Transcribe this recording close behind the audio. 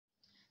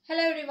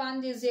Hello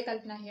everyone, this is Chinnaiah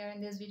Kalpana here.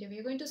 In this video, we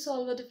are going to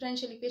solve a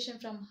differential equation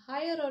from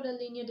higher order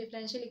linear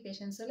differential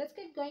equation. So let's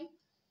get going.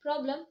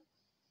 Problem.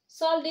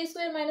 Solve d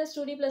square minus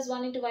 2d plus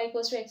 1 into y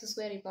equals to x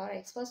square e power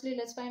x. Firstly,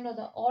 let's find out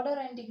the order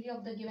and degree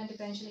of the given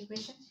differential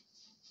equation.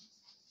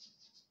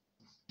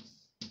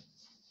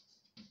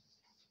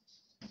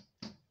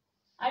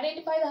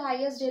 Identify the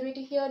highest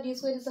derivative here. D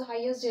square is the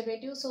highest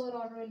derivative, so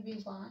our order will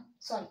be 1.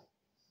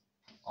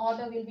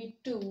 Order will be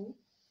 2.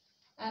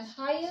 And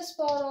highest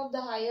power of the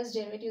highest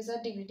derivative is a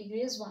degree.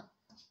 Degree is 1.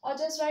 Or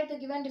just write the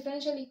given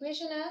differential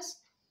equation as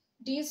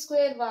d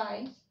square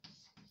y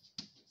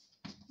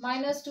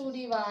minus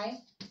 2dy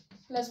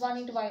plus 1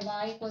 into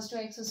y equals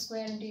to x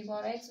square into e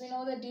power x. We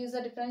know that d is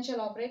the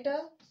differential operator.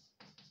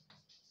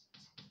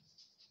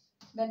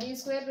 Then d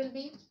square will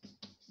be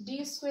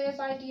d square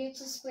by dx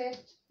square.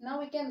 Now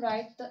we can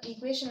write the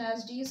equation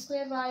as d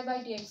square y by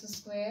dx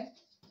square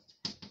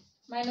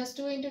minus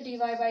 2 into dy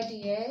by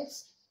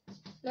dx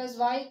plus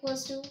y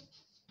equals to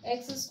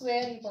x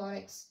square e power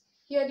x.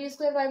 Here d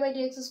square y by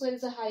dx square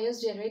is the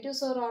highest derivative,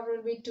 so our order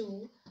will be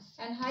 2.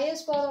 And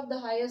highest power of the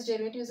highest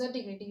derivative is a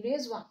degree. Degree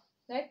is 1.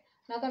 Right?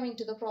 Now coming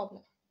to the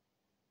problem.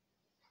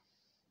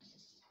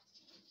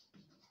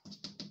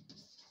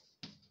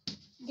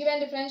 Given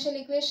differential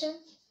equation.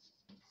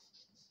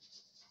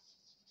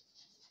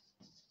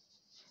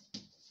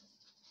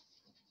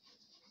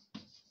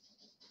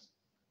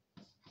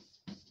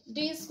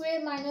 D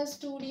square minus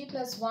 2d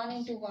plus 1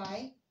 into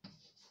y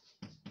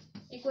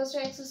equals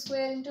to x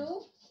square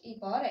into e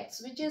power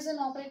x, which is an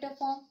operator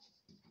form.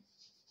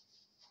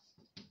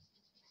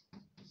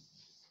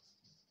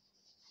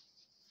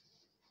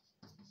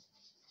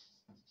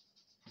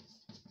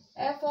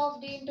 F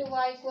of d into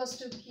y equals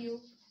to q,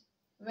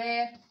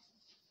 where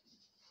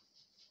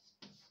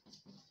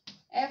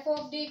f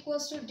of d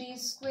equals to d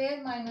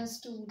square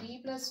minus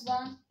 2d plus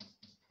 1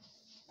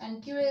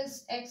 and q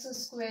is x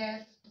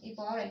square e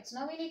power x.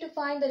 Now we need to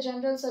find the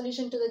general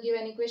solution to the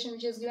given equation,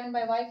 which is given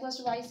by y equals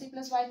to yc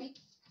plus yp.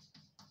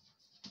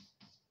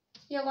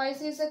 Here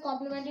yc is a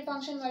complementary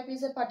function, yp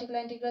is a particular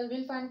integral.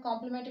 We'll find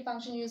complementary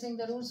function using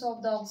the roots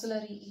of the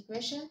auxiliary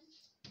equation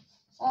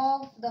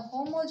of the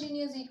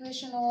homogeneous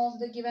equation of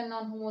the given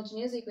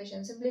non-homogeneous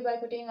equation. Simply by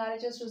putting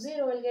RHS to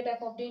 0, we'll get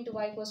f of d into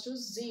y equals to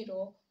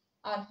 0,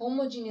 our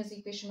homogeneous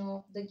equation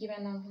of the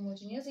given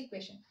non-homogeneous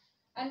equation.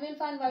 And we'll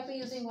find yp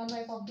using 1 by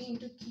f of d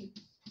into q.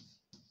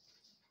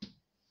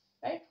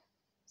 Right?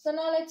 So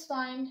now let's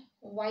find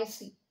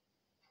yc.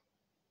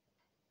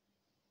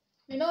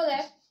 We know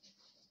that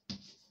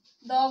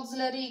the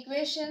auxiliary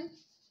equation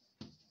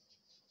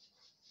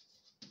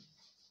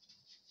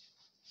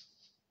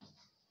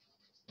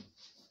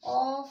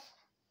of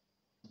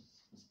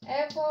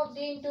f of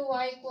d into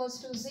y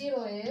equals to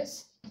 0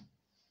 is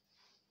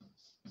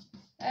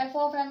f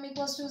of m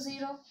equals to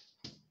 0,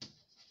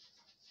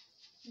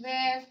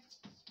 where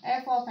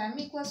f of m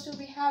equals to,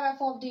 we have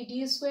f of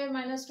d square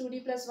minus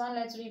 2d plus 1.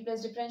 Let's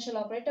replace differential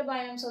operator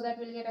by m, so that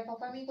we'll get f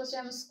of m equals to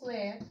m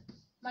square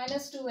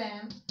minus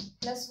 2m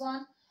plus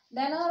 1.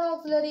 Then our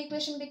auxiliary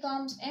equation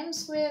becomes m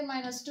square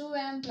minus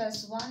 2m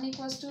plus 1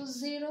 equals to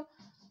 0,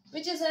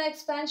 which is an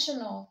expansion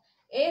of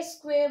a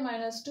square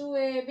minus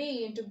 2ab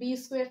into b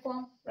square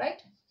form,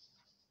 right?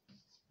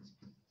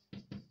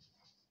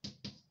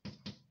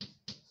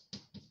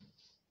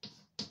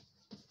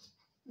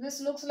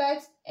 This looks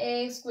like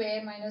a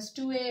square minus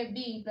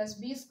 2ab plus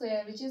b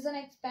square, which is an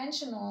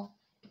expansion of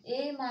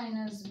a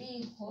minus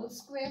b whole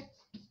square.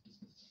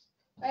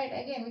 Right,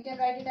 again we can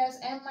write it as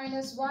m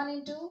minus 1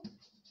 into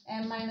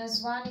m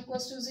minus 1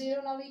 equals to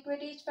 0. Now we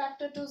equate each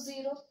factor to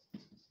 0.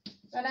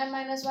 When m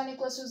minus 1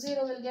 equals to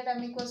 0, we'll get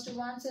m equals to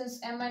 1. Since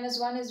m minus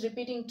 1 is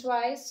repeating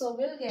twice, so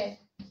we'll get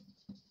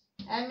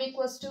m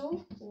equals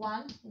to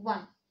 1,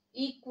 1.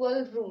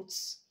 Equal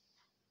roots.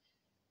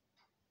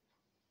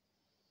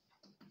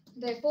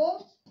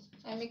 Therefore,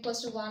 m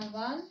equals to 1,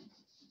 1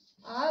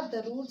 are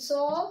the roots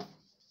of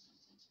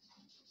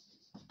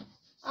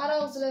our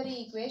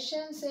auxiliary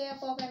equation, say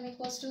f of m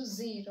equals to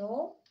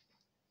 0,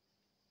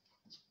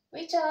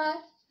 which are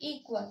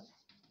equal.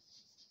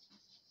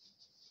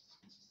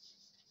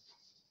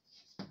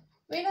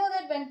 We know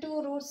that when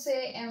two roots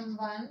say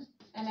m1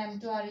 and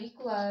m2 are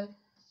equal,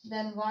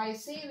 then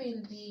yc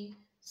will be,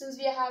 since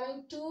we are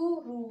having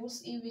two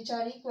roots which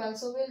are equal,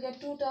 so we'll get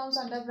two terms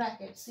under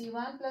bracket,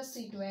 c1 plus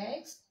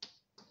c2x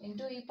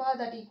into e power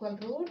that equal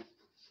root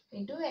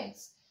into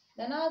x.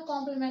 Then our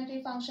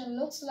complementary function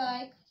looks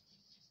like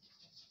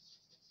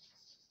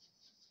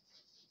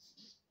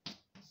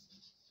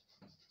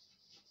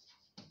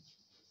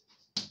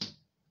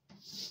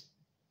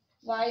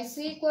yc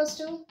equals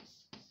to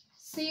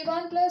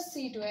c1 plus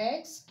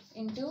c2x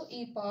into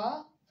e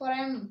power, for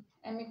m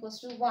equals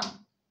to 1.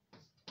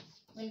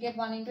 We'll get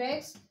 1 into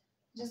x,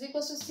 which is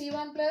equals to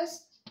c1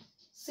 plus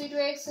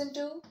c2x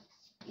into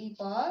e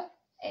power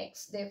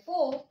x.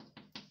 Therefore,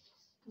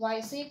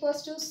 yc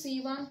equals to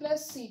c1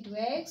 plus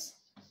c2x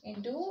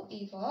into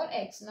e power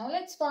x. Now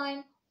let's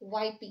find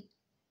yp,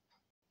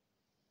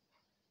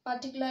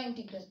 particular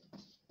integral.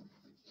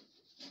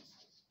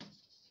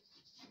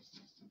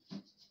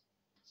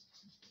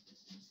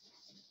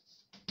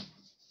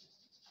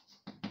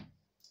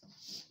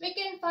 We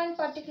can find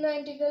particular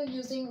integral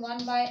using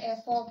 1 by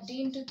f of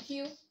d into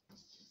q.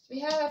 We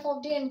have f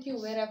of d and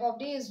q, where f of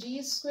d is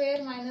d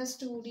square minus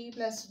 2d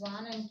plus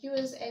 1 and q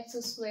is x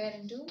square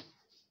into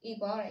e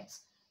power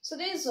x. So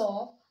this is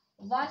of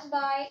 1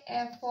 by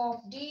f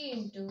of d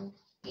into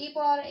e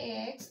power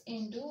ax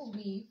into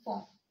v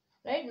form.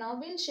 Right, now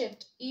we'll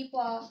shift e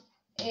power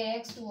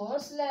ax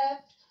towards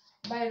left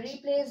by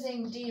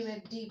replacing d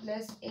with d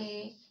plus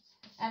a,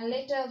 and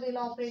later we'll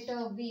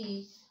operator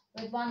v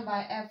with 1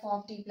 by f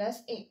of d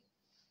plus a.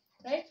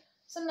 Right,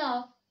 so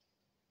now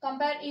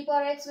compare e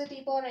power x with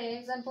e power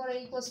x, and for a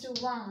equals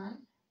to 1,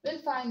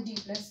 we'll find d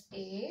plus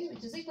a,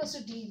 which is equals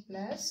to d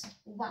plus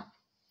 1.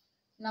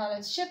 Now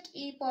let's shift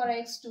e power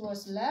x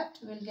towards left.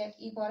 We'll get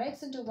e power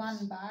x into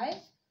 1 by,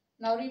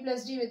 now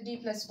replace d with d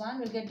plus 1.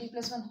 We'll get d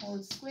plus 1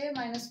 whole square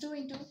minus 2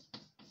 into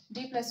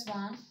d plus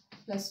 1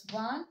 plus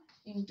 1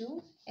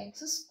 into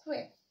x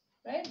square.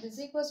 Right, this is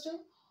equals to,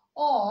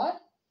 or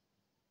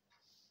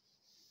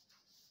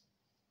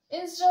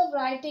instead of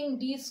writing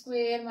d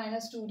square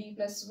minus 2d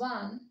plus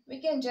 1, we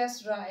can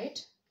just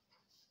write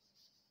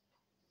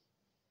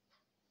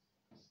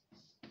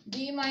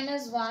d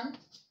minus 1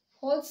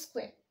 whole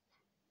square,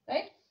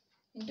 right,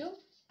 into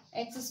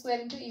x square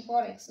into e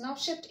power x. Now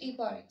shift e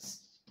power x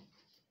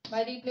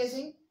by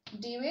replacing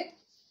d with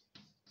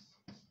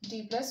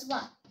d plus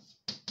 1.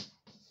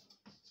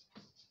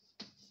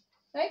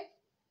 Right,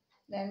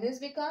 then this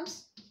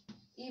becomes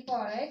e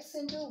power x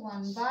into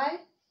 1 by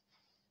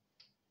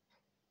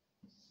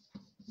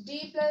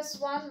d plus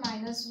 1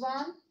 minus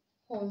 1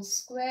 whole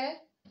square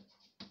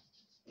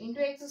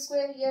into x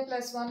square. Here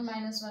plus 1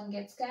 minus 1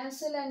 gets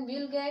cancelled, and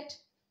we'll get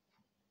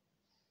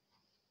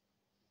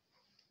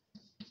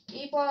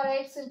e power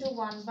x into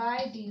 1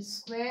 by d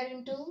square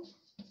into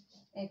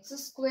x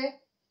square.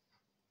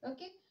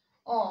 Okay,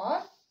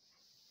 or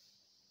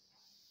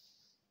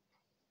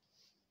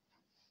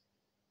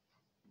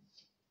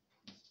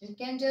you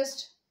can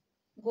just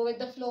go with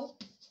the flow.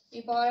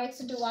 E power x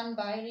into 1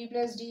 by,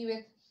 replace d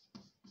with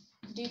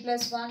d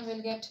plus 1,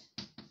 will get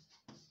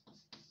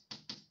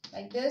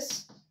like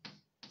this,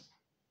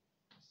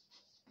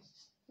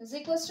 is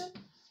equals to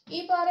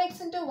e power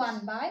x into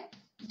 1 by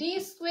d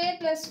square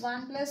plus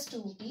 1 plus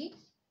 2d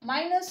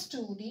minus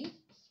 2d,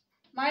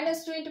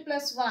 minus 2 into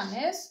plus 1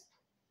 is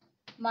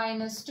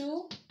minus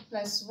 2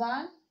 plus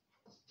 1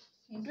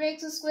 into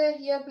x square.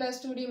 Here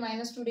plus 2d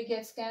minus 2d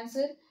gets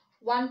cancelled.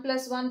 1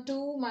 plus 1,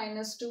 2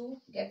 minus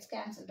 2 gets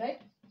cancelled,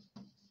 right?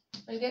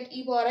 We'll get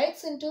e power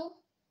x into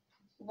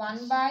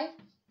 1 by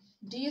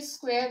d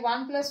square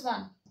 1 plus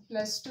 1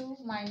 plus 2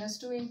 minus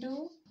 2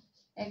 into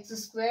x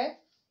square,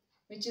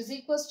 which is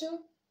equals to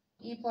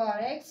e power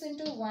x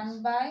into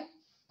 1 by,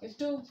 if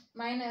 2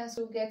 minus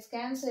 2 gets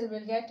cancelled,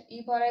 we'll get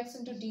e power x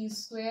into d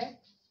square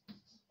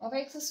of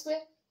x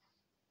square,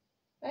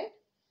 right?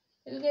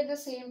 We'll get the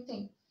same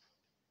thing.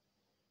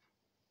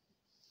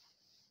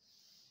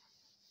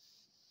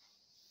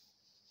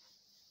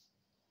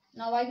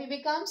 Now yp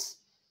becomes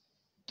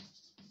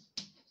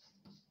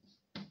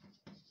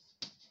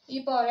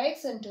e power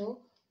x into,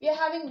 we are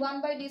having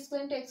 1 by d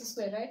square into x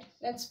square, right?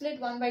 Let's split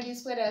 1 by d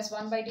square as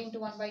 1 by d into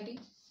 1 by d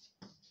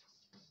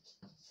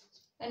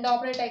and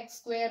operate x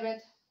square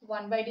with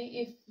 1 by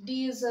d. If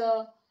d is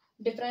a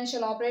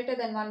differential operator,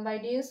 then 1 by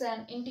d is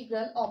an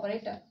integral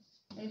operator.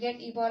 We'll get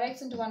e power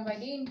x into 1 by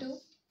d into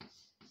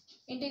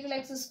integral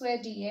x square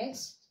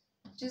dx,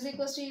 which is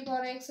equals to e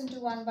power x into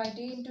 1 by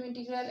d into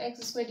integral x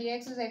square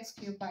dx is x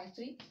cubed by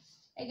 3.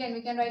 Again,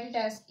 we can write it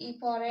as e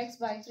power x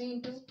by 3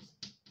 into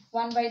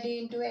 1 by d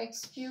into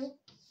x cube,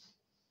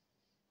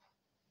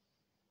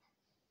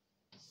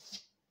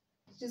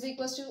 which is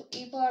equals to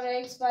e power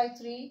x by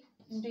 3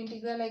 into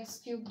integral x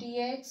cube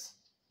dx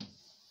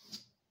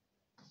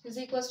is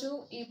equals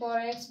to e power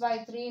x by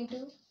 3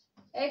 into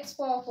x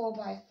power 4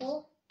 by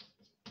 4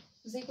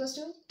 is equals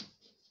to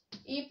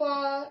e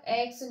power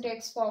x into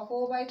x power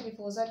 4 by 3,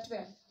 4s are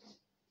 12.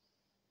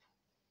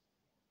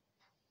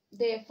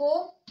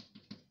 Therefore,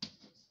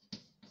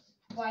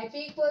 yp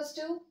equals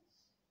to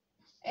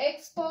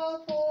x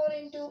power 4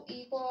 into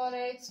e power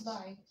x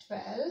by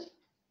 12.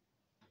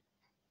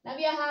 Now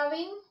we are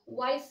having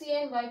yc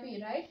and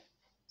yp, right?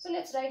 So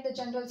let's write the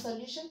general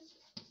solution.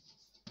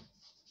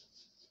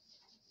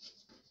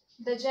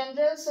 The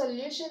general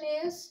solution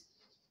is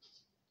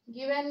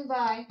given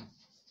by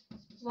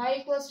y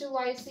equals to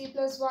yc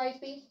plus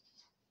yp.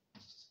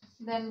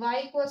 Then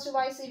y equals to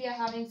yc, we are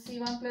having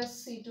c1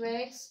 plus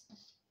c2x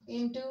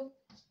into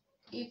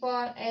e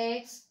power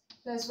x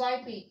plus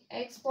yp,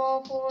 x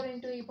power 4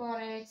 into e power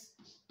x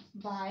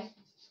by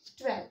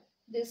 12.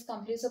 This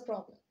completes the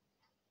problem.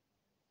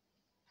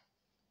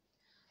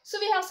 So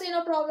we have seen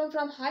a problem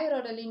from higher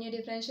order linear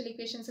differential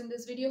equations in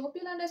this video. Hope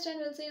you'll understand.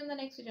 We'll see you in the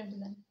next video. Until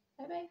then,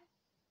 bye bye.